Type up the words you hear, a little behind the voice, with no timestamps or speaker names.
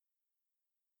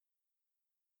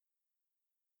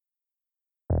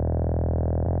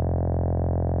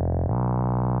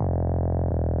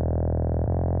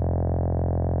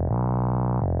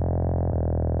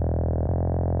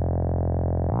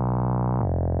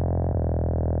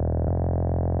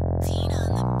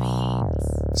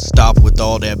Stop with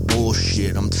all that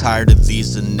bullshit, I'm tired of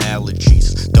these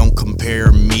analogies. Don't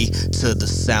compare me to the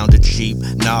sound of cheap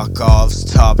knockoffs,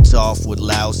 topped off with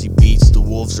lousy beats. The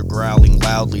wolves are growling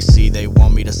loudly, see they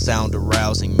want me to sound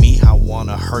arousing. Me, I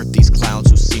wanna hurt these clowns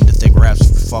who seem to think raps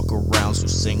for fuck arounds, who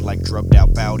sing like drugged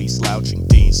out bowdy slouching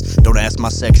teens. Don't ask my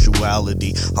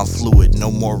sexuality, I'm fluid, no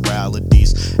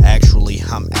moralities. Actually,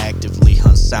 I'm actively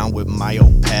unsound with my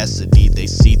opacity. They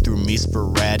see through me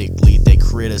sporadically, they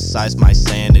criticize my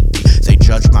sanity, they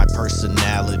judge my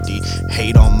personality,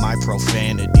 hate on my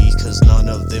profanity, cause none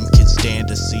of them can stand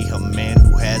to see a man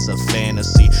who has a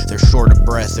fantasy. They're short of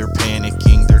breath, they're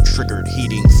panicking, they're triggered,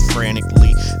 heating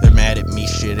frantically. They're mad at me,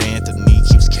 shit Anthony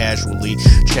keeps casually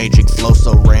changing flow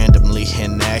so randomly,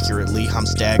 inaccurately. I'm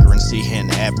staggering, seeing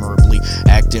admirably,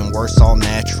 acting worse all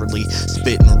naturally,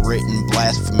 spitting written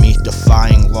blasphemy,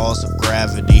 defying laws of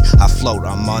gravity. I float,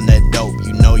 I'm on that dope,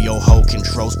 you know yo ho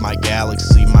controls my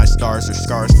galaxy. My stars are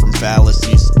scars from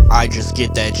fallacies. I just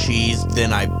get that cheese,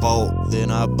 then I bolt.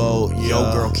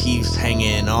 Yo girl keeps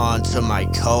hanging on to my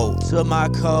coat.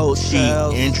 She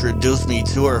introduced me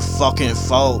to her fucking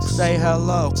folks. Say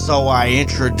hello. So I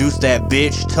introduced that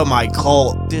bitch to my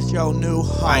cult. This your new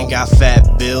hoe. I ain't got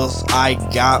fat bills, I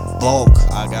got bulk.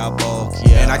 I got bulk,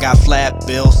 yeah. And I got flat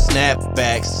bill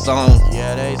snapbacks song.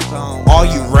 Yeah, they song. All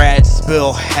you rats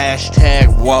spill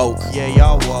hashtag woke. Yeah,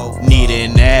 y'all woke. Need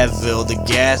an Advil, the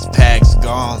gas pack's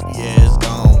gone. Yeah, it's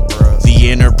gone, bro. The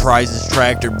Enterprise's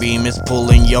tractor beam is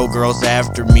pulling yo girls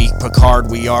after me. Picard,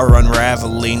 we are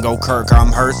unraveling. Oh Kirk,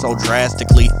 I'm hurt so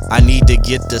drastically. I need to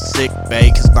get the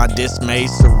SickBay, cause my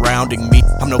dismay's surrounding me.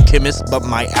 I'm no chemist, but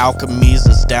my alchemy's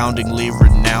astoundingly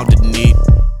renowned and neat.